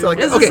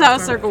This is how a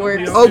circle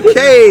works.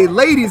 Okay,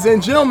 ladies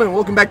and gentlemen,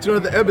 welcome back to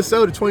another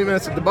episode of 20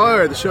 Minutes at the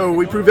Bar, the show where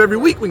we prove every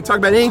week we can talk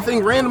about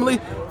anything randomly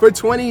for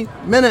 20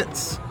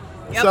 minutes.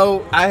 Yep.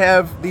 So I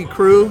have the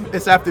crew.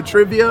 It's after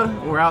trivia.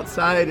 We're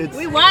outside.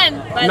 We won.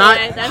 By not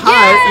the way.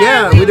 hot.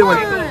 Yeah, we did win.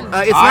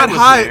 It's not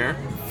hot.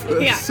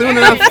 Yeah.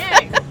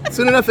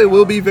 Soon enough, it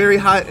will be very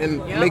hot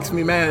and makes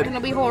me mad. It'll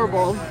be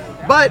horrible.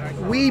 But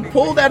we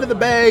pulled out of the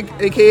bag,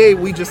 aka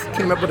we just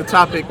came up with a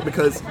topic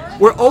because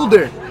we're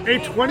older. A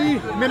 20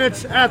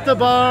 minutes at the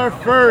bar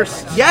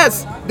first.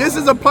 Yes, this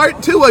is a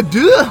part 2, a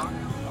duh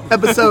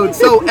episode.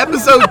 So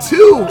episode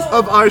 2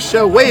 of our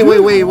show,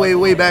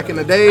 way back in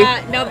the day.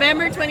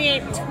 November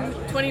 28th,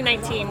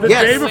 2019. The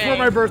day before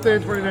my birthday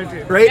in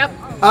 2019. Right?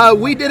 Yep.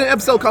 We did an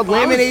episode called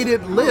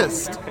Laminated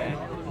List.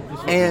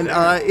 And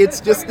it's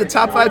just the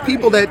top 5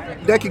 people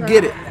that could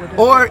get it.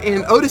 Or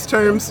in Otis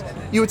terms,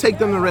 you would take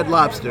them to Red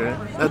Lobster.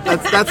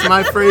 That's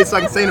my phrase, so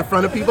I can say it in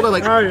front of people. They're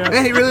like,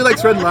 man, he really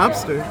likes Red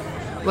Lobster.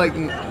 Like,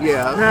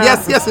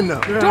 yes and no.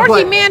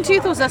 Dorothy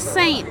Mantooth was a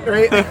saint.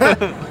 Right?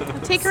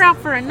 Take her out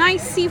for a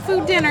nice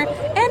seafood dinner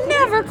and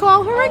never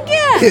call her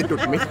again.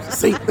 Dorothy Mantooth,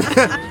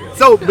 saint.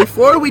 So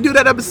before we do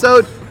that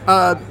episode,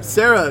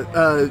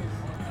 Sarah,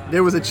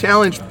 there was a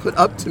challenge put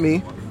up to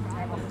me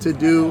to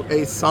do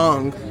a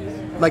song,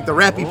 like the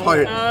rappy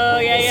part. Oh,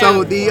 yeah.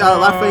 So the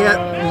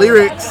Lafayette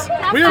lyrics.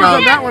 We haven't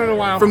done that one in a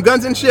while. From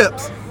Guns and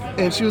Ships.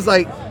 And she was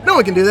like, no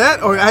one can do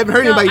that, or I haven't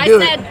heard anybody do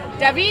it. I said,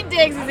 David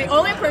Diggs is the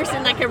only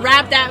person that can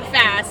rap that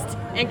fast.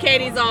 And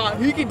Katie's all,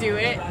 he can do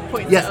it.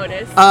 Points to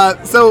Otis.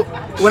 So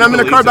when I'm in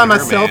the car by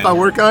myself, I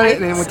work on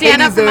it. And when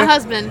Stand Katie's up for there, my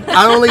husband.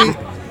 I only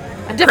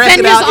crack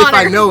it his out if honor.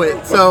 I know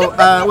it. So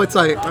what's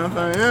like,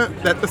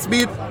 that the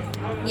speed?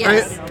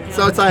 Yes. Right?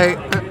 So it's like,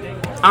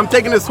 I'm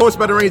taking this horse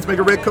by the reins, make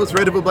a red coat,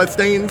 red with blood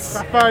stains.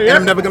 And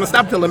I'm never going to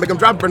stop till I make them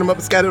drop, burn them up,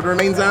 and scatter the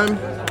remains on.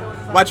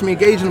 Watch me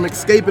engaging them,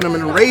 escaping them,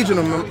 and enraging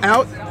them. I'm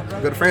out.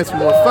 Go to France for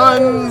more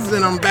funds,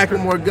 and I'm back with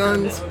more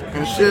guns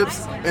and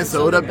ships and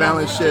sold up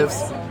balance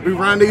shifts. We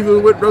rendezvous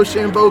with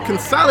Rochambeau,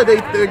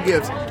 consolidate their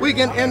gifts. We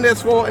can end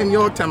this war in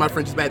Yorktown. My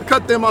French is bad.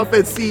 Cut them off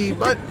at sea,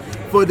 but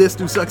for this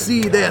to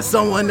succeed, there's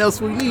someone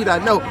else we need. I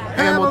know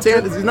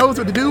Hamilton, he knows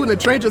what to do in the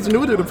trenches,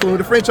 new to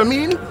the French,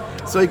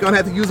 So you're going to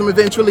have to use them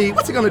eventually.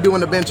 What's he going to do on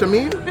the bench,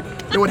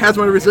 No one has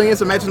my resilience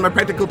and matches my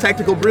practical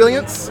tactical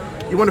brilliance.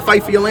 You want to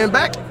fight for your land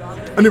back?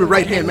 I need a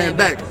right-hand man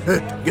back.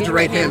 Get your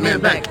right-hand man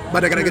back.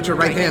 But I gotta get your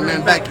right-hand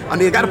man back.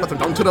 I gotta put them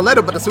down to the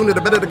letter, but the sooner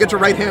the better to get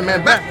your right-hand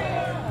man back.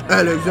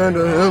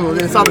 Alexander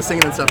Hamilton. It's all the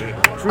singing and stuff.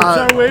 Troops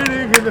are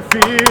waiting in the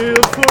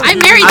field for I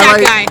married that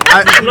guy.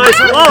 Nice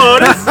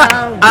load.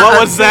 What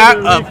was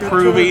that?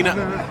 Proving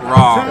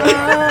wrong.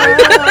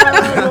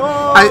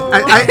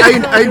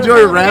 I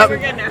enjoy rap.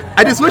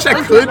 I just wish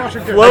I could.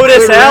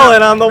 Flotus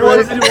Allen on the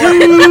ones and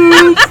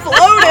twos.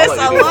 Flotus,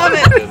 I love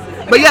it.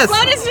 But yes.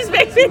 Lotus just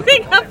makes me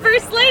think of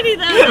First Lady,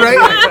 though. Right?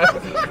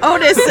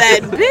 Otis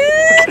said,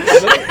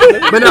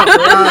 bitch. But no,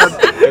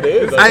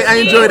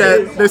 I enjoy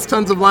that. There's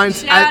tons of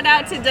lines. Shout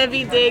out to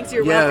David Diggs.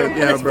 You're welcome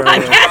yeah, to this bro.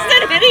 podcast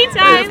at any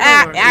time.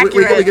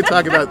 Accurate. We could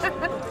talk about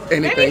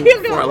anything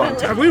for a long I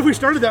time. believe we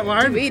started that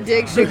line. David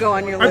Diggs should go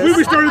on your I believe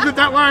we list. started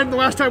that line the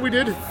last time we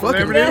did.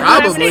 Fucking Whatever.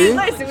 probably.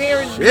 Listen, we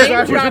were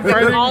Shit.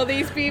 dropping all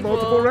these people.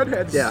 Multiple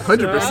redheads. Yeah,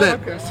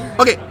 100%.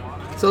 Okay,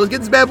 so let's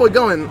get this bad boy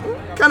going.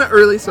 Kind of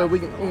early, so we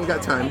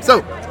got time.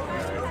 So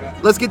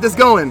let's get this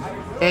going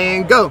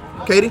and go,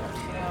 Katie.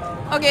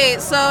 Okay,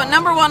 so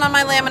number 1 on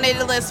my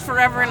laminated list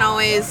forever and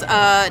always,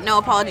 no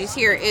apologies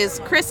here, is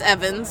Chris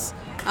Evans.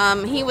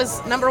 He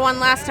was number 1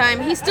 last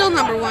time. He's still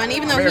number 1,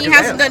 even though American he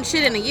hasn't man. done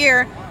shit in a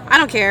year. I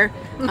don't care.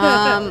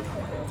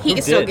 He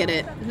can still get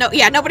it. No,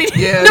 yeah, nobody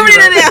did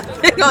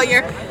it all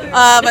year.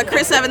 But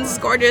Chris Evans is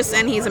gorgeous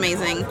and he's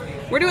amazing.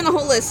 We're doing the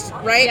whole list,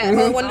 right?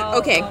 Yes.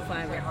 Okay.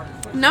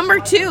 Number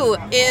 2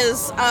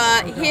 is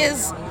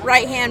his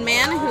right-hand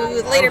man,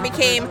 who later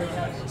became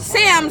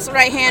Sam's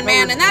right-hand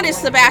man, and that is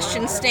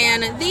Sebastian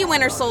Stan, the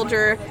Winter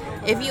Soldier.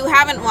 If you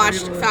haven't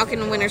watched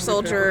Falcon and Winter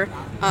Soldier,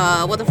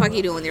 what the fuck are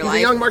you doing with your life?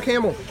 He's a young Mark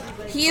Hamill.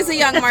 He is a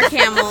young Mark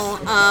Hamill,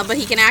 but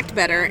he can act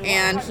better,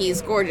 and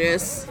he's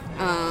gorgeous.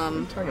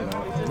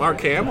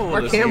 Mark Hamill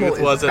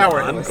wasn't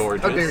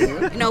ungorgeous. How dare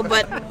you? No,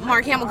 but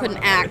Mark Hamill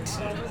couldn't act.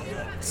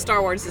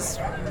 Star Wars is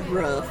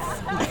rough.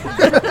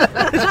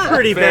 It's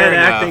pretty Fair bad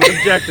enough. acting,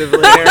 objectively.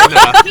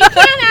 He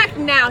can act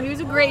now. He was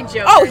a great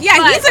Joker. Oh,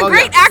 yeah, he's a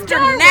great actor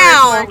Star Wars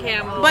now. Mark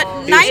Hamill. But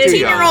He was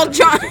too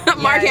 19-year-old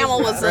Mark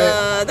Hamill was,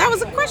 that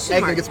was a question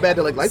Acting mark. gets bad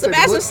to like lightsaber.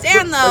 Sebastian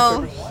Stan,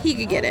 though, lightsaber. he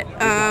could get it.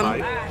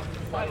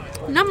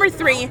 Number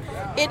 3,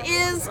 it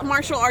is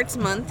Martial Arts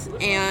Month,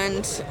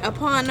 and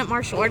upon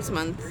Martial Arts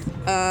Month,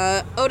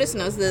 Otis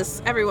knows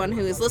this, everyone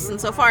who has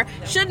listened so far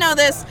should know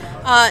this,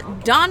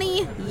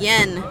 Donnie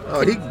Yen.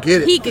 Oh, he could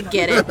get it. He could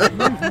get it.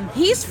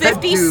 He's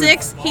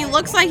 56, he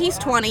looks like he's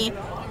 20.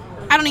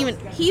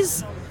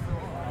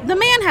 The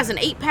man has an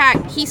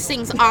 8-pack, he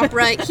sings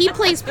opera, he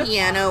plays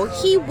piano,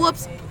 he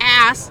whoops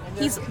ass.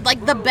 He's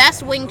like the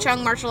best Wing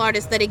Chun martial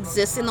artist that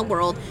exists in the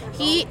world.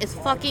 He is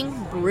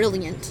fucking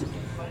brilliant.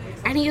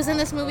 And he was in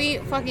this movie,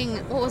 fucking,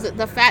 what was it,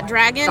 The Fat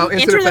Dragon? Oh,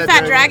 Enter the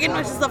Fat Dragon,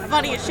 which is the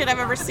funniest shit I've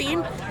ever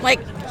seen. Like,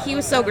 he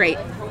was so great.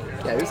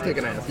 Yeah, he was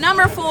kicking ass.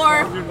 Number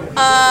 4,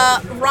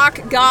 rock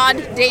god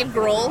Dave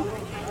Grohl.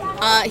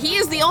 He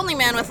is the only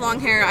man with long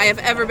hair I have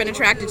ever been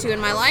attracted to in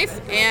my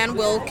life, and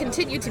will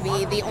continue to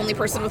be the only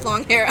person with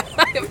long hair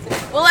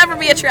I will ever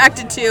be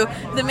attracted to.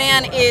 The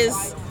man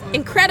is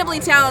incredibly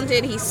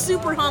talented. He's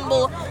super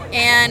humble,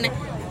 and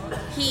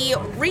he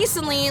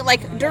recently,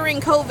 like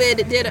during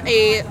COVID, did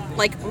a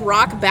like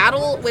rock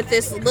battle with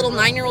this little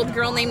 9-year-old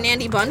girl named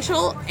Nandi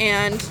Bunchel,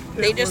 and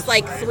they just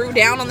like threw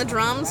down on the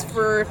drums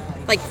for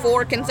like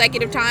 4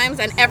 consecutive times,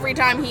 and every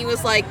time he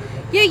was like,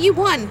 yeah, you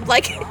won.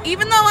 Like,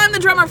 even though I'm the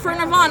drummer for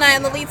Nirvana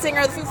and the lead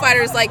singer of the Foo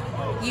Fighters, like,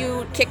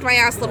 you kicked my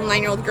ass, little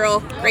 9-year-old girl.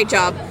 Great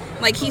job.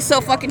 Like, he's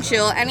so fucking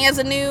chill. And he has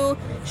a new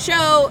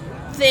show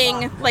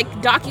thing, like,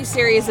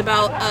 docuseries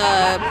about,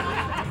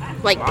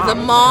 like, the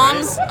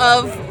moms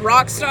of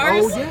rock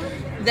stars. Oh, yeah.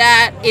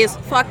 That is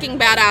fucking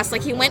badass.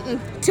 Like, he went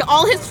to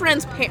all his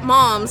friends'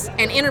 moms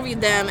and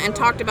interviewed them and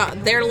talked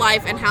about their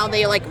life and how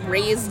they, like,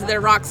 raised their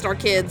rock star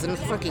kids, and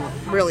fucking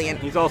brilliant.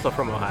 He's also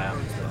from Ohio.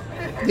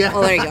 Yeah.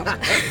 Well, there you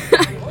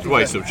go.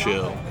 Why so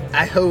chill?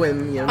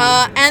 Ahoinian.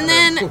 And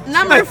then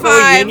number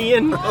 5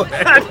 Indian.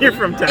 You're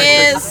from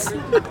Texas. is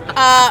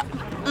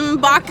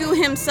M'Baku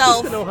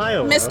himself, He's in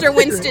Ohio, Mr.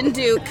 Winston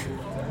Duke.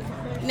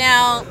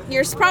 Now,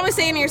 you're probably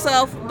saying to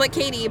yourself, but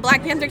Katie,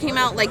 Black Panther came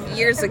out like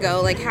years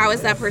ago. Like, how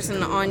is that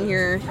person on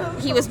your...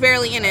 He was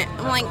barely in it.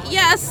 I'm like,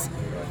 yes.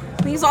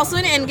 He's also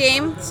in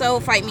Endgame, so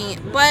fight me.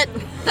 But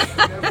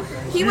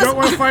You don't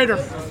want to fight him.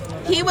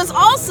 he was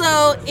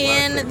also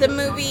in the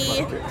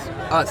movie...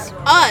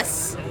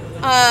 Us,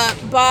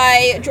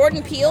 by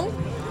Jordan Peele,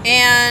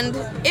 and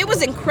it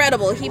was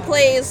incredible. He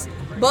plays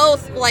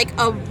both like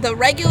the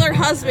regular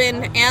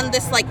husband and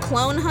this like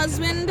clone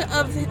husband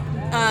of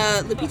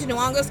Lupita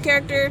Nyong'o's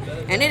character,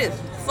 and it is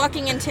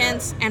fucking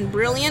intense and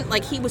brilliant.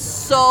 Like, he was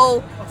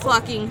so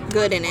fucking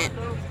good in it,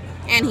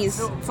 and he's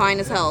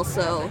fine as hell,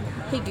 so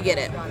he could get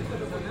it.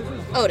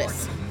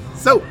 Otis.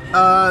 So,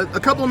 a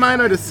couple of mine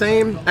are the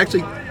same.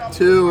 Actually,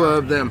 2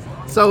 of them.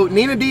 So,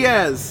 Nina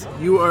Diaz,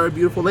 you are a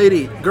beautiful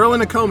lady. Girl in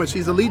a Coma,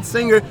 she's a lead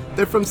singer.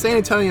 They're from San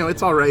Antonio.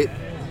 It's all right.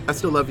 I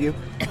still love you.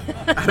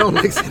 I don't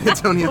like San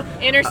Antonio.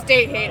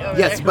 Interstate hate over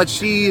Yes, there. but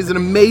she is an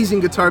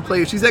amazing guitar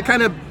player. She's that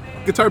kind of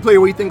guitar player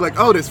where you think like,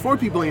 oh, there's 4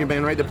 people in your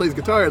band, right, that plays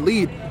guitar,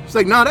 lead. She's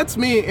like, no, that's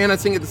me, and I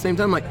sing at the same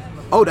time. I'm like,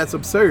 oh, that's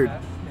absurd,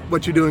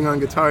 what you're doing on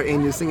guitar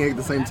and you're singing at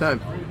the same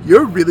time.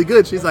 You're really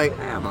good. She's like,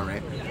 I'm all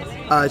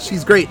right.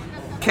 She's great.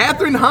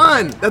 Catherine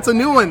Hahn, that's a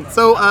new one.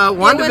 So,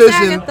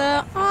 WandaVision.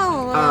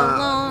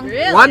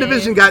 Really?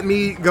 WandaVision got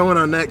me going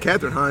on that.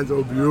 Catherine Hahn's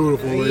a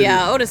beautiful lady.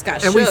 Yeah, Otis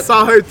got And shook. we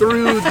saw her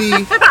through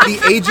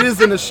the ages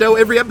in the show.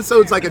 Every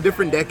episode's like a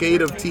different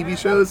decade of TV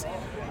shows.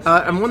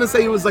 I want to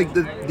say it was like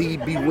the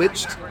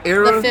Bewitched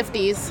era. The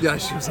 50s. Yeah,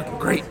 she was looking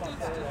great.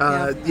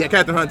 Yeah,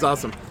 Catherine Hahn's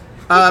awesome.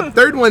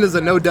 Third one is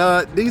a no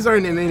duh. These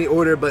aren't in any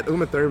order, but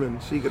Uma Thurman,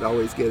 she could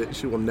always get it.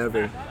 She will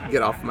never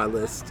get off my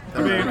list.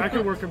 I mean, I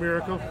could work a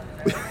miracle.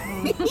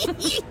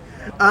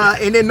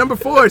 And then number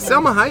 4,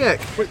 Selma Hayek.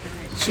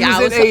 She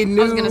I was in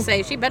a was new. gonna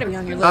say she better be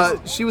on your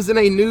list. She was in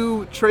a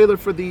new trailer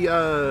for the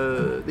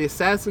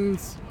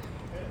Assassin's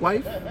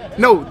Wife.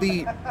 No,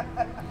 the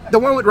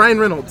one with Ryan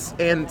Reynolds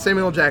and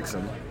Samuel L.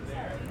 Jackson.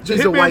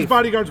 She's a Hitman's wife.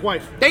 bodyguard's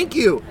wife. Thank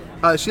you.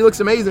 She looks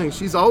amazing.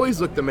 She's always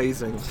looked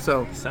amazing.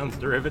 So Sounds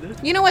derivative.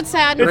 You know what's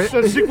sad? It's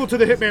a sequel to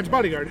The Hitman's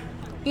Bodyguard.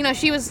 You know,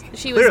 she was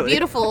Clearly.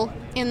 beautiful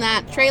in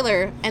that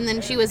trailer, and then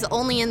she was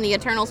only in the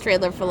Eternals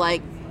trailer for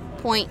like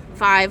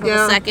 0.5 of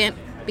Yeah. a second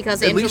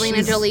because At least Angelina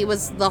she's- Jolie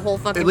was the whole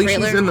fucking at least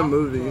trailer. she's in the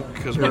movie.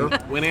 Because you know?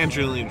 when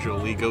Angelina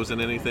Jolie goes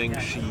in anything,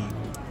 she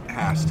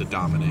has to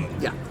dominate.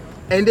 Yeah.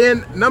 And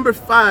then number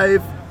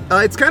 5,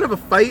 it's kind of a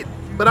fight,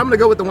 but I'm gonna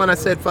go with the one I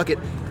said. Fuck it.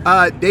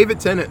 David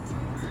Tennant.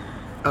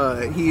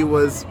 He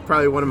was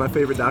probably one of my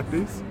favorite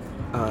doctors.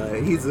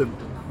 He's a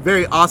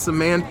very awesome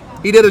man.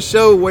 He did a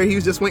show where he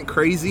just went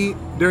crazy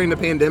during the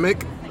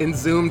pandemic and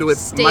Zoomed with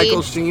Staged.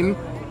 Michael Sheen,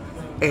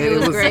 and It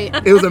was great.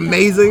 It was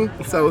amazing.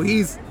 So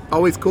he's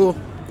always cool.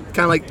 Kind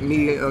of like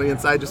me on the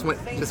inside, just went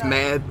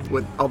mad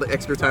with all the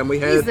extra time we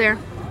had. He's there.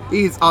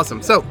 He's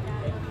awesome. So,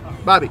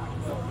 Bobby.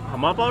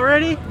 I'm up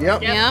already?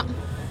 Yep. Yep.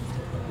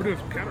 We're doing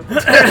some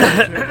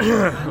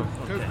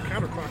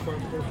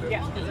counterclockwise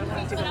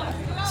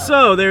bullshit.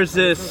 So there's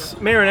this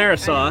marinara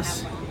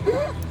sauce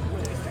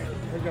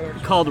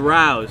called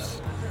Rouse,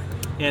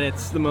 and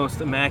it's the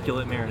most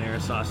immaculate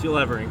marinara sauce you'll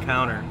ever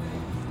encounter.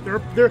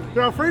 Their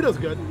Alfredo's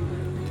good.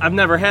 I've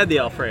never had the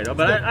Alfredo,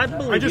 but I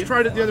believe I just you.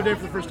 tried it the other day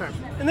for the first time.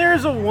 And there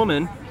is a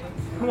woman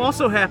who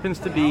also happens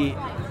to be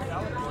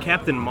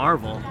Captain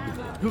Marvel,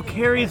 who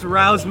carries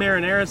Rouse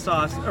marinara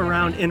sauce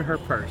around in her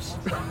purse.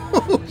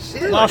 Oh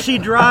shit. While she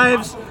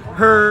drives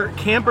her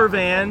camper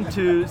van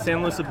to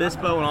San Luis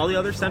Obispo and all the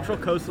other Central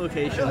Coast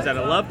locations that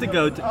I love to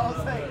go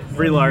to,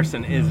 Brie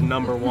Larson is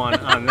number 1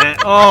 on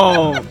that.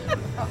 Oh,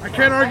 I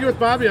can't argue with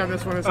Bobby on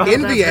this one. It's not a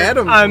Envy bad pick.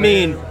 Adams. I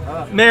mean,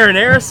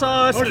 marinara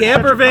sauce, Oh,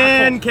 camper Patrick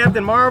van,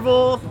 Captain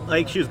Marvel.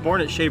 Like, she was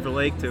born at Shaver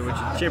Lake, too, which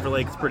Shaver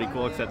Lake is pretty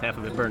cool, except half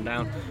of it burned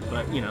down.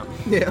 But, you know.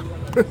 Yeah.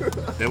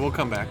 They will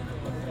come back.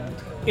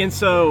 And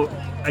so,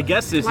 I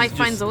guess this Life is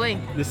finds just, a way.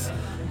 This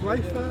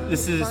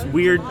is this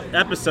weird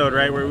episode,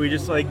 right, where we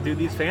just, like, do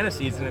these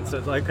fantasies, and it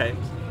says, like, okay,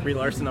 Brie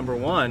Larson number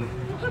 1.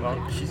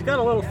 Well, she's got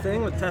a little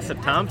thing with Tessa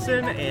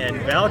Thompson and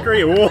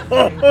Valkyrie. Whoa!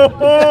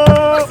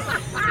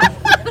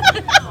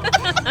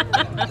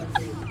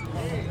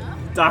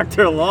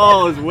 Dr.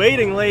 Law is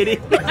waiting, lady.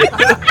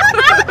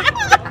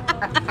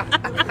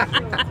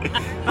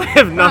 I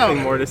have nothing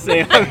more to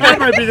say on That that.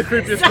 might be the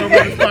creepiest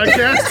moment of this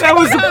podcast. That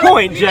was the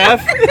point,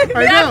 Jeff.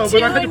 I know, Two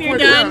but I had to and you're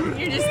point it out. done.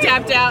 You're just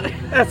tapped out.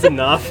 That's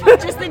enough.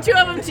 Just the two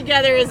of them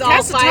together is all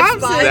Tessa 5 Thompson.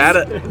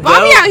 spots.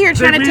 Bobby out here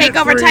trying to beat take it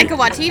over 3. Taika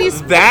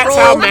Waititi's That's role.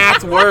 how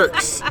math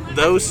works.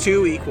 Those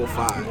two equal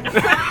 5.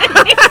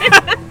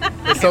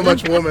 So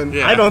much woman.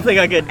 Yeah. I don't think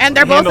I could. And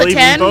they're both handle a even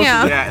 10, both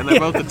yeah. of them. Yeah, and they're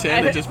both a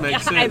 10. It just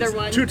makes sense. Either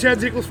one. 2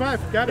 10s equals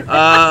 5. Got it.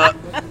 I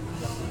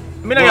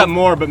mean, I got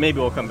more, but maybe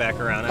we'll come back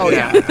around. Oh,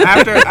 Yeah.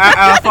 After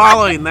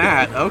following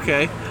that,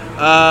 okay.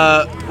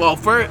 Well,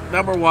 for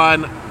number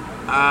 1,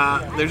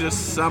 there's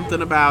just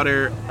something about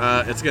her.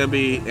 It's gonna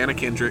be Anna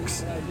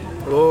Kendricks.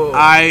 Oh.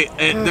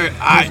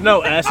 There's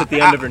no S at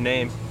the end of her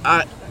name.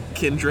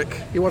 Kendrick.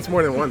 He wants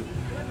more than one.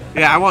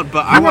 Yeah, I want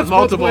wants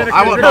multiple. multiple Anna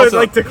I want I would multiple.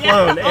 like to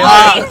clone.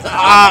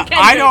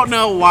 I don't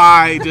know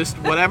why. Just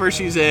whatever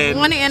she's in.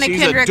 One Anna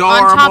she's Kendrick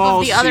adorable. on top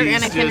of the other She's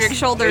Anna Kendrick just-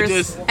 shoulders, it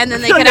just- and then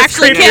they I feel could like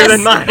actually it's creepier kiss.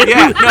 than mine.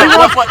 Yeah,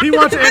 no, He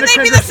wants Anna And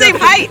they'd be the Kendrick. same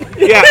height.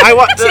 yeah. I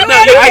want. Two no, Anna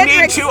I need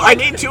Kendricks. two. I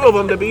need 2 of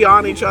them to be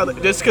on each other.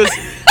 Just because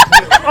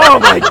Oh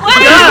my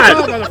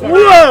God!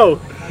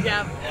 Whoa!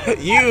 Yeah.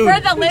 you For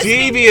the listening-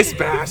 devious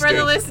bastard. For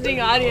the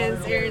listening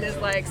audience, Aaron is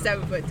like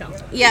 7 foot tall.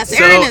 Yes,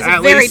 So Aaron is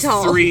at very least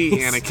tall.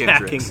 3 Anna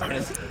Stacking.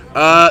 Kendricks.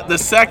 The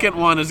second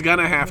one is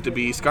gonna have to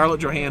be Scarlett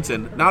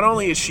Johansson. Not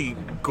only is she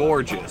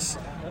gorgeous,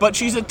 but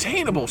she's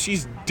attainable.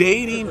 She's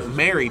dating,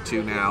 married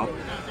to now,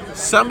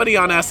 somebody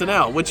on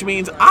SNL, which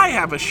means I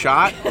have a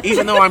shot.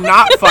 Even though I'm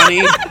not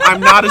funny, I'm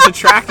not as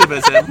attractive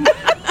as him,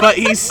 but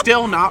he's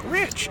still not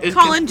rich.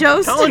 Colin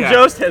Jost. Colin Yeah.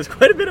 Jost has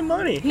quite a bit of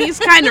money. He's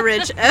kind of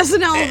rich.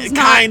 SNL is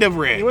not. Kind of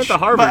rich. He went to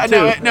Harvard,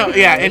 but too. No,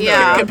 yeah. In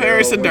Yeah.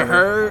 comparison to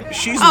her,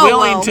 she's Oh,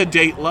 willing well. to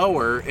date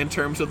lower in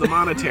terms of the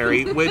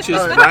monetary, which is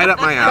right up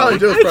my alley. Probably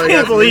Joe's I probably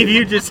can't got believe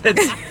you just said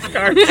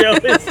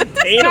ScarJo is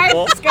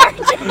attainable.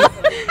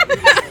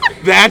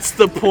 That's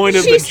the point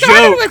of She the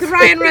started joke. with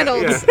Ryan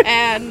Reynolds,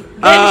 and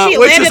then she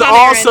which landed is on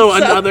also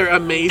Aaron, so- another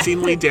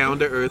amazingly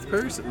down-to-earth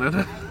person.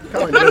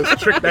 Colin Jost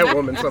tricked that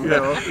woman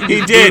somehow.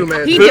 He did. Voodoo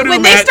magic. He Voodoo did,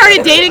 when they mag-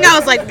 started dating, I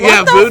was like, what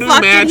Yeah, the voodoo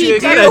fuck magic.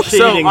 did he That do? shit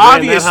So eating Brian, that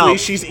obviously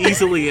helps. she's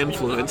easily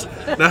influenced.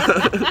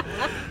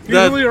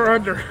 Usually or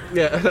under.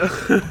 Yeah.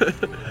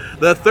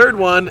 The third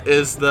one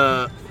is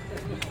the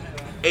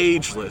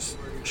ageless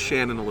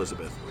Shannon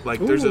Elizabeth. Like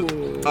there's a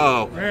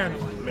Man.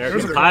 American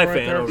There's a Pie girl right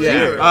fan there. over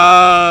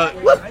Yeah.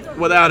 here.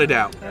 without a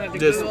doubt.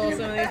 Just Google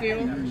some of these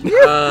people.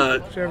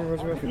 Shannon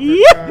Elizabeth.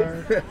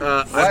 I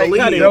Not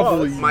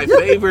believe even. my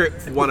favorite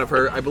one of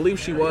her. I believe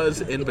she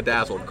was in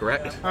Bedazzled,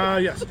 correct?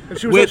 Yes. And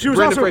she With she was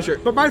Brendan also, Fraser.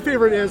 but my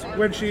favorite is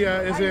when she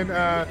is in,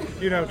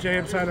 Jay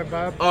and Silent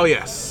Bob. Oh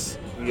yes,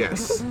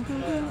 yes.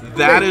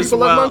 That is People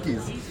love well.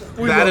 monkeys. That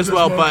love as this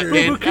well, but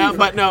monkey.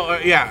 but no,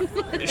 yeah,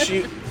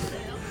 she,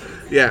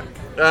 yeah.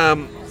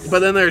 But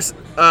then there's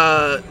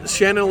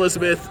Shannon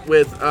Elizabeth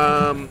with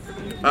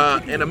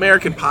an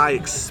American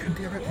Pie,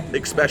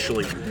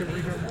 especially.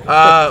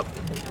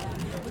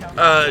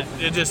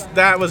 It just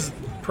that was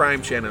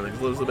prime Shannon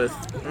Elizabeth.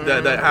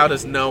 That how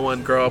does no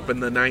one grow up in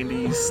the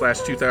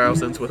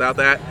 '90s/2000s without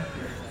that?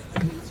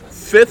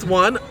 Fifth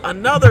one,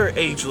 another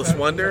ageless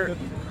wonder,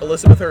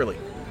 Elizabeth Hurley.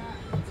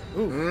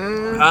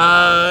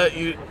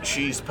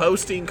 She's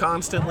posting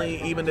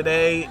constantly, even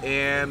today,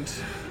 and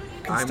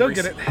still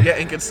get it. Yeah,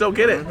 and can still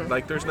get it.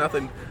 Like there's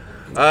nothing.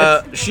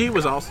 She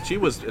was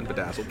in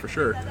Bedazzled for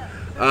sure,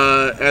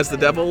 as the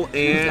devil, I'll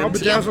and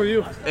bedazzle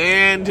you.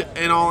 and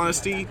in all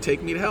honesty,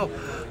 Take Me to Hell.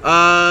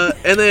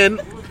 And then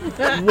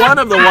one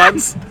of the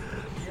ones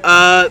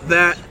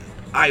that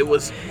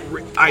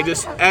I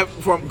just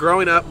from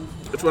growing up,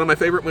 it's one of my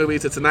favorite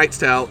movies. It's A Knight's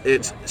Tale.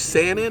 It's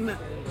Shannon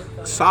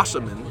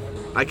Sossamon.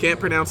 I can't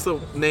pronounce the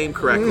name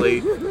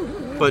correctly,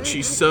 but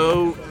she's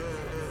so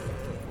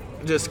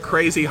just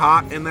crazy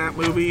hot in that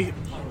movie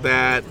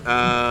that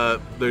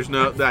there's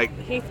no like.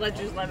 Heath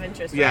Ledger's love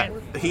interest, Yeah,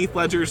 right? Heath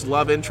Ledger's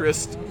love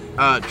interest,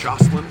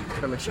 Jocelyn,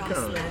 Kind of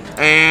Chicago.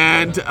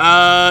 and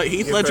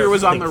Heath Ledger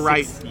was on the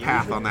right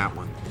path on that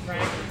one.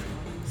 Right.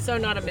 So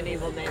not a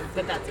medieval name,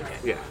 but that's okay.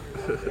 Yeah.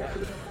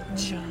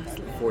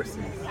 Four C's.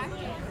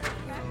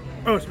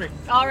 Oh, it's me.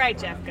 All right,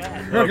 Jeff, go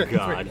ahead. Oh, Okay, it's me.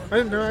 God. I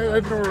didn't know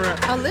where we're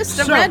at. A list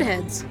of So-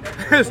 redheads.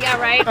 Yeah,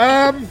 right?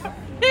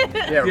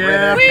 Yeah,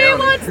 Yeah. we County.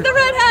 want the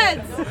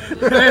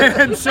redheads!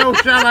 And so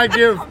shall I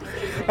give.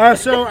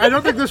 So I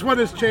don't think this one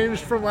has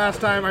changed from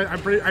last time.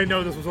 I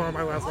know this was one of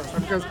my last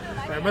time because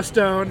Emma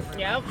Stone.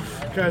 Yep.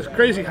 Because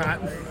crazy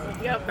hot.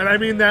 Yep. And I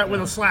mean that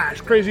with a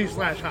slash. Crazy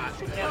slash hot.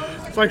 Yep.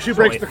 It's like she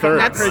breaks the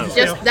third. crazy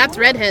scale. That's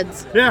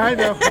redheads. Yeah, I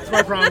know. That's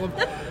my problem.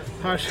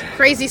 Hush.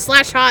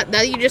 Crazy/hot.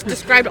 That you just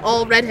described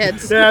all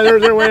redheads. Yeah,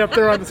 they're way up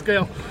there on the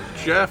scale.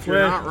 Jeff, you're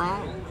Yeah. not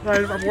wrong.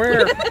 I'm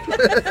aware.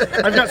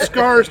 I've got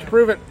scars to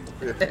prove it.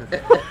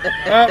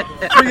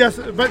 So yes,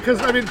 but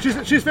because I mean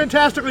she's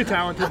fantastically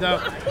talented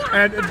though,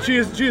 and she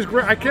is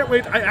great. I can't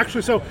wait.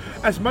 So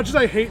as much as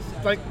I hate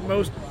like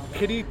most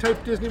kiddie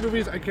type Disney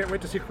movies, I can't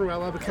wait to see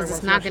Cruella because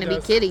It's not going to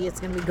be kiddie. It's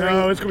going to be great.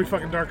 No, it's gonna be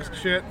fucking dark as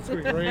shit. It's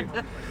gonna be great.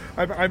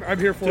 I'm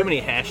here for Too it.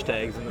 many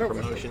hashtags in the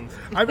promotions.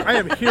 I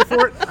am here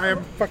for it. I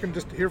am fucking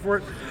just here for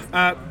it.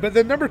 But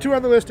then number 2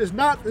 on the list is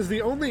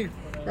the only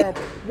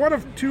one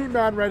of 2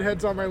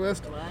 non-redheads on my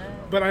list.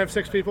 But I have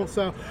 6 people,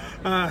 so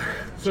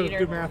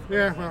do math.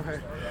 Yeah, well,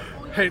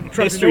 hey, trust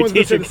me, History no one's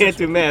teacher gonna say can't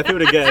do math. Who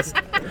would have guessed?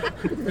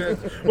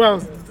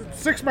 Well,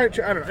 6 might.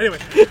 I don't know. Anyway,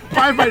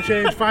 5 might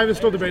change. 5 is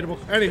still debatable.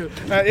 Anywho,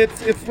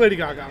 it's Lady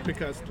Gaga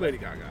because Lady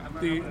Gaga,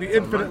 the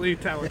infinitely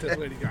talented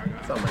Lady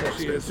Gaga.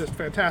 She is just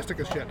fantastic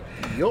as shit.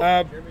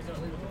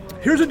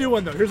 Here's a new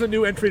one though. Here's a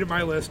new entry to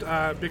my list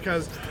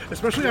because,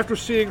 especially after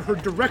seeing her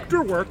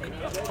director work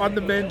on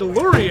The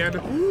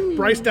Mandalorian,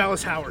 Bryce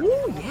Dallas Howard.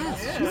 Ooh,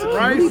 yes. She's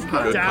Bryce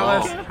Good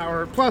Dallas call.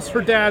 Howard. Plus,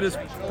 her dad is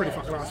pretty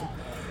fucking awesome.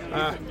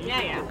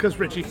 Yeah. Because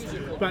Richie.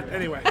 But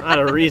anyway, Not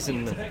a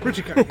reason.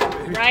 Richie kind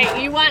of.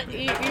 Right? You want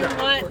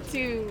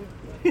to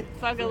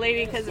fuck a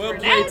lady because of her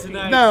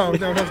dad? No,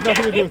 it has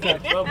nothing to do with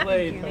that. Well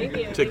played. Thank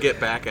you. To get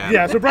back at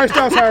Yeah, so Bryce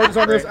Dallas Howard is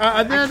on this.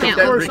 And then, of can't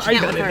course, with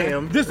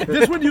her.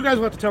 this one you guys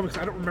will have to tell me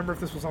because I don't remember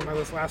if this was on my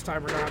list last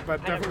time or not,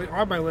 but definitely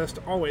on my list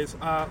always.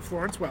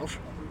 Florence Welch.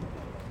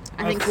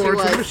 I think she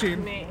Florence and the was.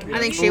 Machine. I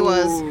think she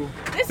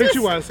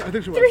was. I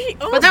think she was. 3.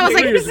 But that was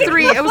like 3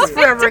 3. It was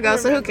forever ago,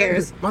 so who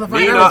cares?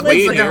 me not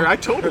being here. I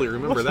totally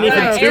remember Even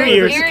that. 2 Aaron-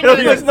 years Aaron ago. knows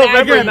It was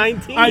November Again,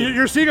 19th.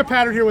 you're seeing a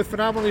pattern here with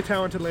phenomenally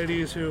talented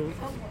ladies who,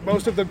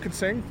 most of them can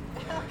sing.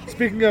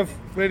 Speaking of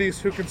ladies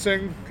who can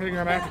sing, hang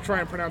on, I have to try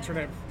and pronounce her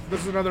name.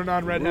 This is another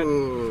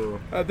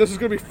non-redhead. This is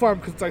going to be fun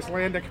because it's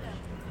Icelandic.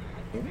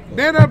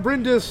 Nana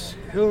Bryndis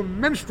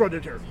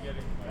Hilmenstrodder.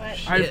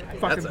 I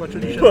fucking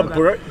butchered the shit out of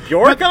that.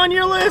 Bjork on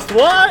your list?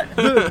 What?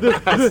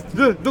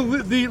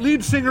 The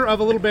lead singer of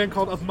a little band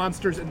called Of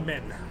Monsters and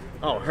Men.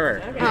 Oh,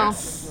 her. Oh.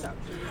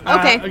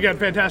 Okay. Again,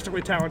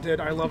 fantastically talented.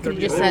 I love their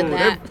You just music. said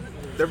that.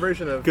 Their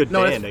version of Good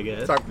no, band, that's- I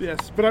guess. Sorry.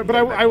 Yes, but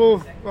I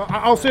will.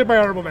 I'll save my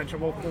honorable mention.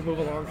 We'll move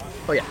along.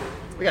 Oh yeah,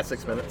 we got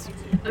 6 minutes.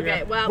 Okay,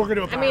 Yeah, well, we're gonna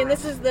do a I mean, power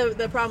this is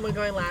the problem with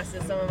going last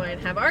is some of mine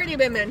have already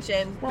been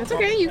mentioned. That's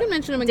okay. You can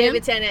mention them again.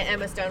 David Tennant,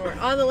 Emma Stone were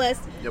on the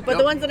list, Yep, but yep.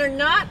 the ones that are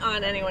not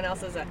on anyone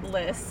else's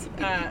list,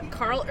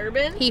 Carl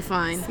Urban, He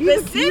fine.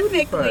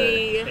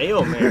 specifically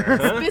Aylmer,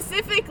 huh?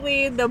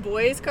 specifically the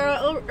boys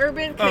Carl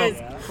Urban, because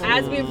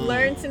as we've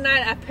learned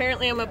tonight,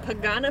 apparently I'm a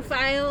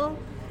Paganophile,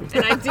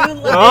 and I do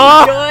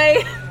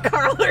enjoy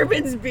Carl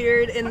Urban's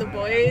beard in the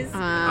boys.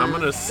 I'm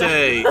gonna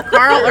say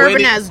Carl when Urban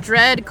he- has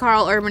Dread.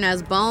 Carl Urban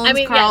has Bones. I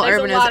mean, yeah, Carl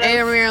there's a Urban lot has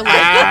of- Aramir.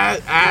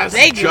 Like, as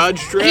They- Judge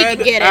he Dredd,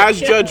 could get it. as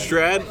Judge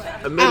Dredd,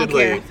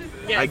 admittedly, care.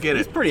 Yes. I get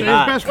it. Pretty His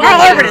hot. best Carl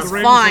friend Urban is is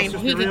Rain, fine. let's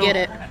just He be could real. get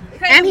it.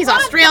 And he's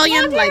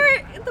Australian. The Like,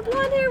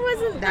 blonde hair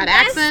wasn't That the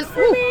best accent,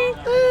 for ooh. me,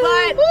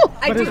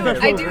 but But his best I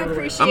friend do was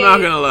appreciate. I'm not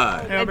gonna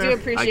lie. I do I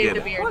appreciate get the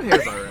it. beard. Blonde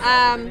hair's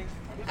alright.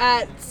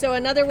 So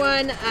another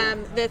one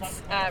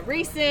that's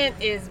recent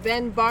is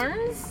Ben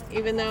Barnes,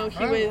 even though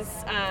he was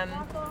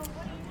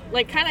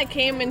like kind of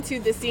came into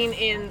the scene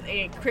in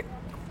a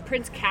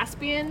Prince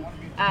Caspian,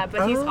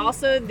 but he's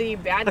also the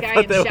bad guy I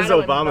thought in that was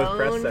Shadow Obama's and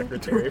press Bone.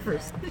 secretary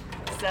first.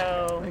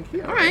 So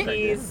all right.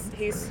 he's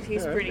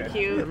pretty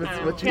cute.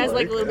 what He you has like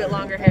like. a little bit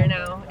longer hair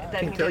now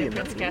than he tell did you in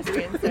Prince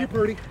nothing. Caspian. So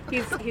Pretty.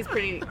 he's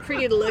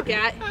pretty to look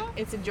at.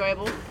 It's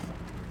enjoyable.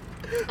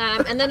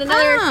 And then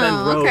another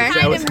Oh, okay. That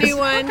kind was- of new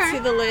one to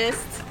the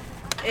list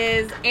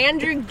is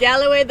Andrew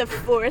Galloway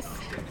IV,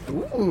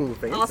 Ooh,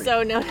 fancy.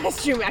 also known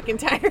as Drew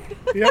McIntyre.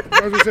 Yep,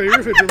 I was gonna say you're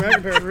gonna say Drew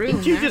McIntyre.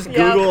 Didn't you just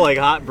Yeah. Google like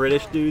hot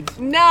British dudes?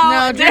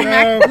 No, Drew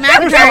they're-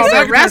 McIntyre's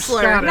a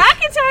wrestler. Scottish.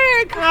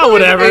 McIntyre. Oh,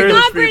 whatever. They're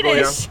not British people,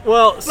 British.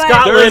 Well,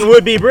 Scotland There's-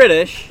 would be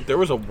British. There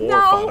was a war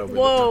fought No, over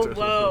whoa, the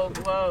whoa.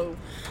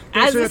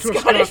 Don't As say a that to a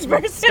Scottish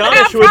Scotsman. person, I Scottish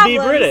have would be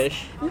problems.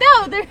 British.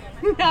 No,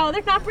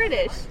 they're not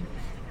British.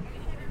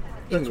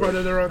 That's why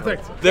they're their own thing.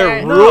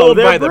 They're No, ruled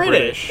they're by the British.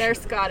 British. They're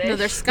Scottish. No, they're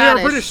They are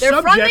Scottish. British They're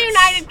from the subjects.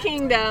 United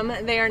Kingdom.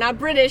 They are not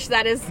British.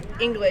 That is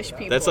English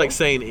people. That's like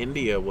saying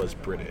India was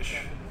British.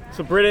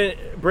 So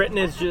Britain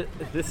is just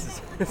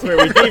this is where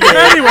we deviate.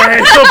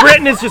 Anyway, so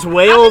Britain is just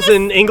Wales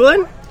and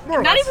England. More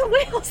or not less. even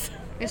Wales.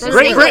 It's just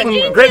Great England.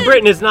 Britain. Great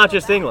Britain is not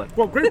just England.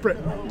 Well, Great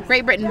Britain.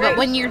 Great Britain, but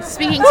when you're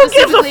speaking Who gives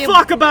specifically a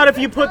fuck about if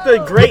you put the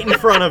great in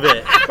front of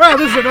it? Well,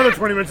 this is another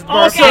 20 minutes.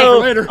 Also,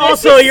 later.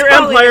 also, your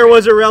empire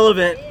was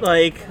irrelevant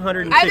like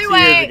 160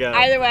 years ago.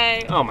 Either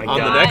way. Oh my On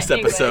god. the next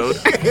English. episode,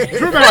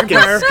 True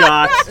McIntyre.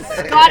 Scots.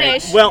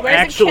 Scottish. Well, wears a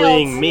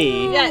actually, kilt.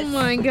 me. Oh Yes.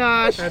 my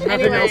gosh. And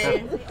nothing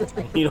Anyway. else.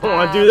 You don't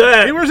want to do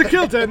that. He wears a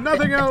kilt and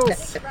nothing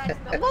else.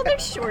 Well,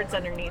 there's shorts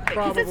underneath it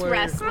because it's Probably.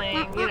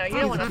 wrestling. You know, you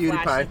don't want to cutie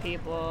flash pie. at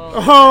people.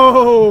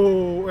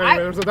 Oh,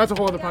 anyway, that's a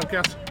whole other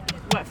podcast.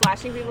 What,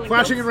 flashing people? In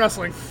Flashing and kilts?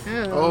 wrestling.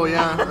 Oh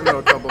yeah, I know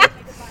a couple.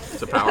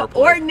 it's a power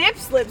play. Or nip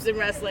slips in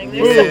wrestling.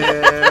 There's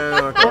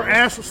Yeah. Or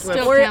ass slips.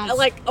 Still or counts.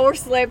 or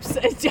slips.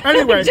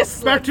 Anyway,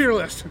 just back slips. to your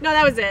list. No,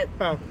 that was it.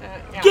 Oh.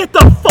 Yeah. Get the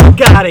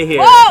fuck out of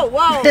here. Whoa,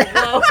 whoa.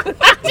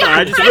 Sorry,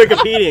 I just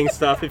Wikipediaing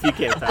stuff if you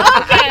can't tell.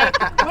 Okay,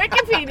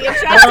 Wikipedia,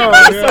 trusted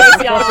Oh,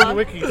 resource, yeah. y'all.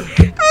 Wiki.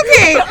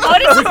 Okay.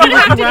 Otis is gonna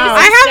have to do Wow. some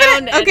I have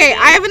sound an okay. editing.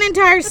 I have an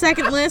entire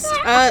second list.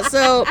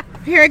 So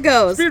here it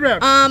goes. Speed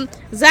round.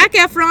 Zac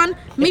Efron,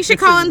 Misha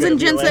Collins, and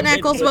gonna be Jensen like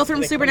Ackles, both from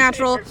interesting.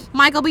 Supernatural.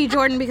 Michael B.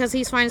 Jordan because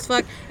he's fine as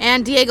fuck,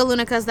 and Diego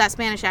Luna because that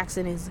Spanish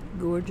accent is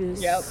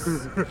gorgeous. Yep.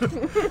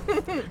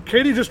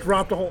 Katie just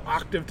dropped a whole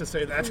octave to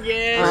say that.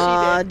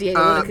 Yeah, she did. Diego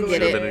Luna could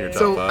get Should've been in it. your top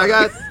So five. I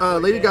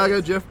got Lady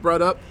Gaga. Jeff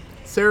brought up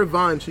Sarah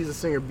Vaughan. She's a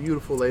singer,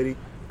 beautiful lady.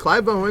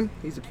 Clive Owen.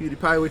 He's a cutie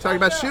pie. We talked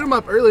about Shoot 'Em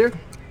Up earlier.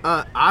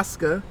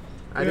 Asuka.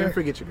 I didn't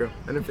forget you, girl.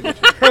 I didn't forget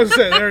you. I was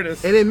saying, there it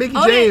is. And then Mickey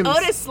James.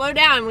 Otis, slow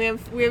down. We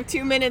have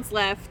 2 minutes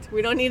left.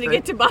 We don't need to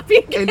get to Bobby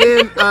again.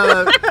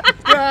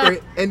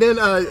 And then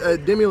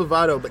Demi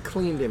Lovato, but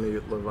clean Demi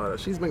Lovato.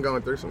 She's been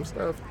going through some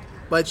stuff,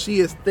 but she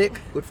is thick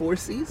with 4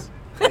 C's.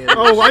 And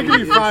Oh, I give she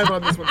you is- 5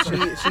 on this one.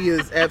 sir. She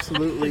is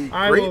absolutely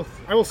I great.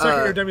 will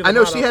second your Demi Lovato. I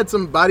know she had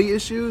some body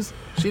issues.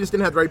 She just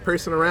didn't have the right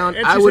person around.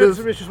 And I she's would had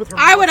some have issues with her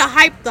I mouth. would have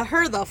hyped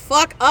her the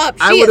fuck up.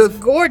 I She is would've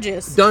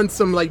gorgeous. done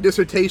some like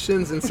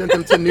dissertations and sent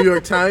them to New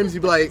York Times.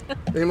 You'd be like,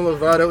 Demi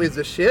Lovato is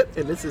a shit,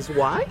 and this is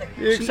why.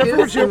 Except for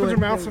when she opens her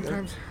mouth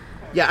sometimes.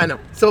 Yeah, I know.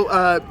 So,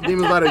 Demi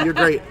Lovato, you're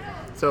great.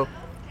 So,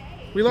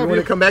 We you love want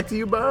you. to come back to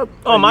you, Bob?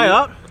 Oh, am I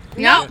up?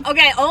 No,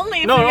 okay,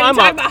 only if No, we're going I'm to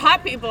talk up. about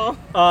hot people.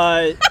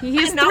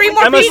 He's Not 3 with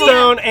more Emma people.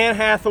 Stone, Anne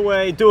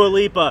Hathaway, Dua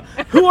Lipa.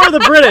 Who are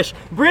the British?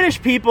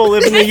 British people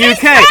live in the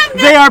UK.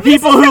 They are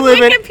people who live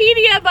in.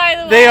 Wikipedia, by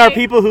the way. They are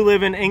people who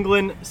live in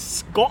England,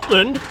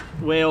 Scotland,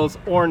 Wales,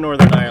 or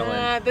Northern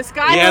Ireland. The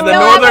Scots yeah, still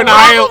have a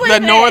problem with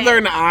it.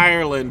 Northern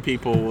Ireland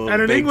people will.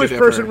 And an beg to English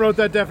differ. person wrote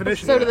that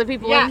definition. So do the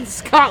people Yeah. in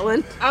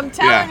Scotland. I'm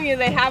telling Yeah. you,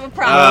 they have a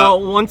problem.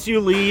 Well, once you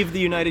leave the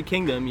United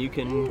Kingdom, you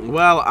can.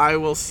 Well, I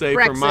will say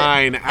for Brexit.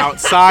 mine,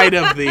 outside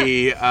of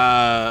the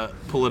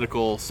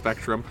political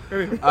spectrum,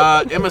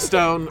 Emma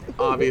Stone,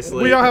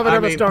 obviously. We all have an I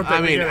Emma mean, Stone thing,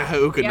 I we mean, get it.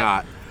 who could Yeah.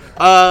 not?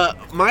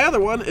 My other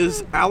one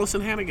is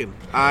Allison Hannigan.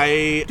 How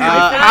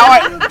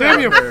Damn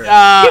you.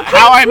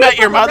 I Met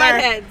Your Mother.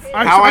 Redheads.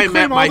 How I claim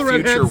Met all My the Future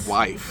redheads.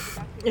 Wife.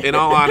 In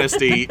all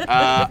honesty,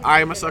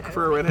 I am a sucker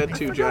for a redhead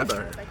too, Jeff. leads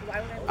to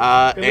a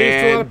lot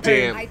And of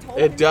pain. damn,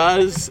 it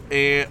does,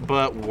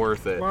 but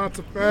worth it. Lots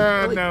of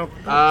no.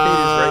 Katie's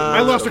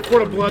I lost a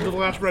quart of blood to the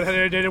last redhead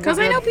I dated. Because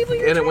I know people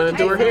you're And it went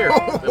into her hair.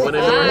 It went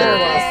into her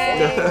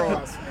hair.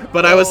 people.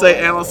 But I would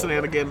say Allison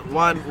Hannigan,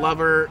 one, love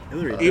her,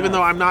 even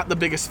though I'm not the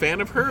biggest fan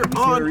of her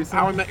on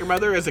How I Met Your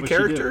Mother as a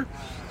character.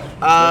 We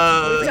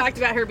talked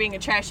about her being a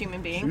trash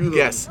human being.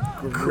 Yes,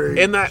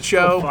 in that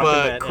show, Fucking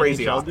but that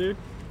crazy NHL hot. dude.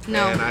 And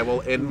No. I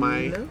will end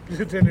my.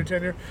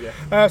 Tenure.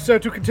 So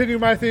to continue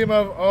my theme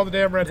of all the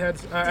damn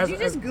redheads. Did you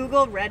just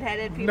Google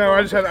redheaded people? no,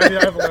 I just had. I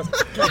have a list.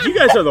 God, you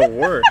guys are the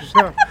worst.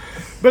 No.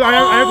 But I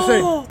have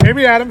to say,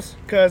 Amy Adams,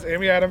 because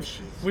Amy Adams.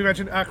 We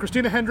mentioned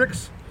Christina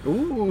Hendricks,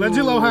 Ooh,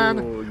 Lindsay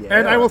Lohan, yeah.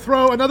 and I will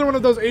throw another one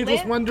of those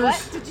ageless wonders.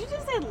 What? Did you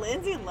just say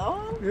Lindsay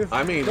Lohan?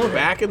 I mean,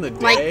 back in the day.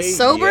 Like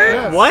sober?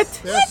 yeah. What?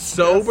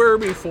 Sober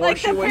before Like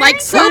she the went. Like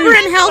sober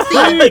and healthy.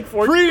 Like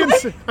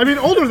 14. I mean,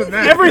 older than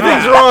that.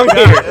 Everything's wrong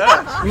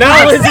here.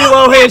 Now Lindsay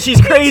Lohan,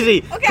 she's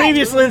crazy.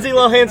 Previous Lindsay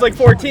Lohan's like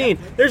 14.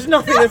 There's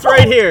nothing that's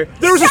right here.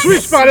 There was a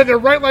sweet spot in there,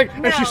 right? Like,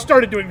 and she No.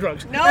 started doing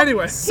drugs. No.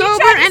 Anyway. He Sober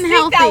tried to and sneak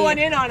healthy. that one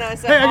in on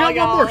us. Hey, I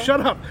got one more.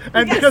 Shut up.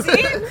 And Yeah,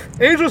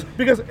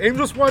 because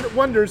Angels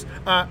Wonders,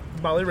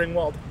 Molly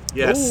Ringwald.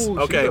 Yes. Ooh,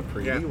 okay. She's a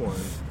pretty one.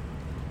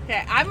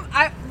 Okay,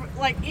 I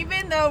like,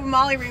 even though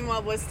Molly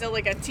Ringwald was still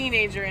like a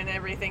teenager in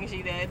everything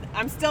she did,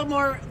 I'm still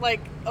more like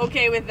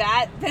okay with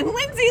that than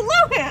Lindsay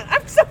Lohan.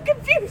 I'm so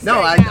confused. No,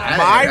 right now.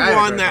 My I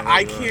one agree. that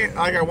I can't,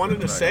 like, I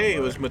wanted to say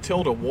it was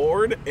Matilda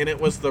Ward, and it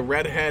was the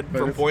redhead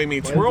from Boy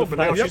Meets World, but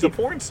now she's a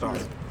porn star.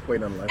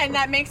 Wait on the last And one.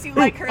 that makes you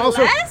like her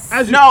Also, less.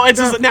 as you, No, it's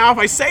just now if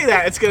I say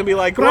that, it's gonna be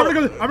like. But I'm well,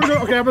 gonna go.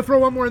 Okay, I'm gonna throw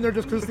one more in there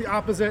just because the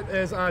opposite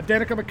is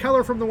Danica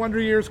McKellar from the Wonder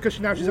Years because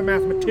now she's a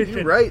mathematician.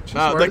 You're right. She's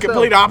smart the as hell.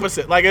 complete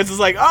opposite. Like it's just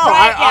like, oh,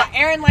 Right, I, yeah,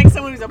 Aaron likes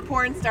someone who's a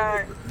porn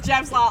star.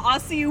 Jeff's law. I'll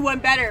see you one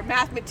better,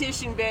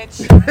 mathematician, bitch.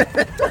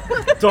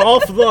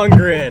 Dolph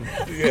Lundgren,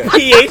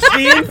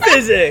 PhD in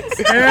physics.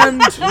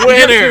 And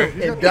winner.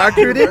 And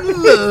doctorate in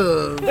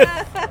love.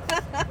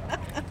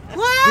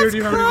 Here, do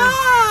you have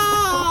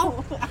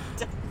anything?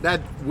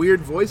 that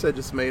weird voice I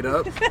just made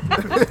up.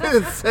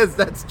 It says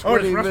that's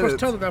 20 Russ minutes. was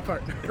telling that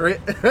part. Right?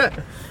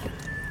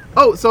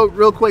 Oh, so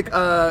real quick,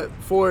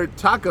 for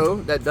Taco,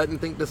 that doesn't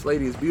think this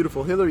lady is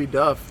beautiful, Hillary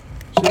Duff,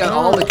 she got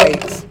all the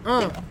cakes.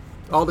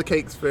 All the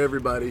cakes for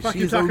everybody. Fuck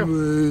you, She's Taco.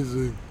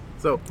 amazing.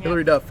 So,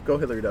 Hillary Duff, go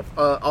Hillary Duff.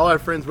 All our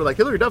friends were like,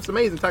 Hillary Duff's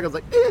amazing. Taco's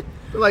like, eh.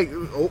 They're like,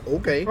 oh,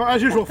 okay. Well,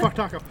 as usual, fuck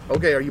Taco.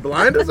 Okay, are you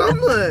blind or something?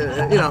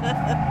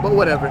 But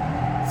whatever.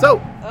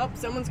 So, Oh,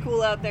 someone's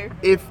cool out there.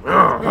 if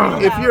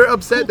you're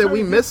upset that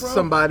we missed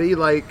somebody,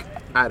 like,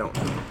 I don't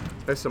know.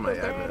 There's somebody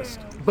I missed.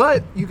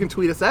 But you can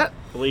tweet us at.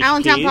 Alicia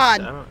Allentown Keys,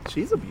 Pod. I don't-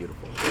 She's a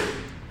beautiful.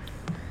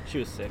 She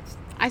was 6.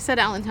 I said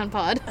Allentown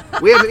Pod.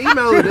 We have an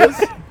email it is.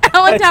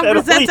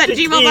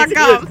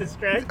 AllentownPresents@gmail.com.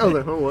 I was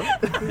like, oh, what?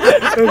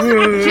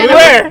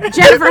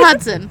 Jennifer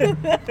Hudson.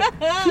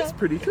 She's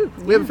pretty too.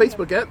 We have a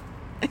Facebook at.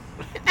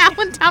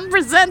 Allentown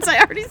Presents. I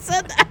already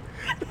said that.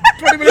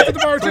 20 minutes at the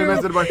bar, 20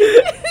 minutes too. at the bar.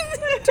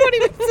 20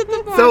 minutes at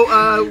the bar.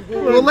 So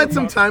we'll let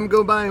some time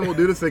go by and we'll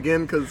do this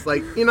again because,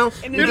 like, In you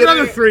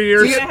another 3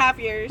 years. Three and a half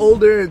years.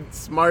 older and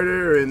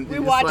smarter and We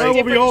just watch like, we'll be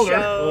different older.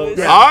 shows.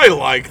 Yeah. I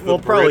like the We'll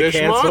probably British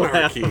cancel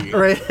monarchy.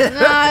 right?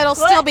 No, it'll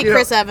still be You know,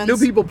 Chris Evans. New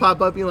people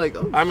pop up. You're like,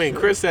 oh, I mean,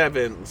 Chris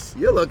Evans.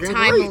 you're looking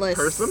Timeless. great,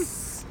 person.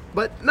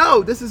 But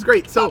no, this is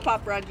great. So,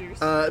 Pop Rogers.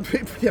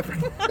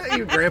 yeah,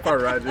 you Grandpa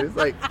Rogers.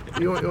 Like,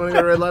 you want to go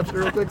to Red Lobster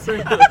real quick,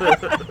 sir?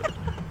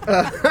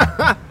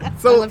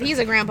 Well, if he's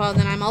a grandpa,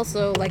 then I'm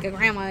also like a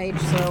grandma age,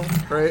 so.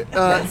 Right.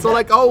 So,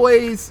 like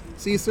always,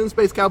 see you soon,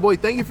 Space Cowboy.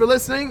 Thank you for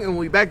listening, and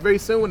we'll be back very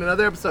soon with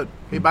another episode.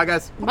 Okay, bye,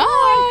 guys.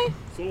 Bye.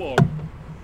 So long.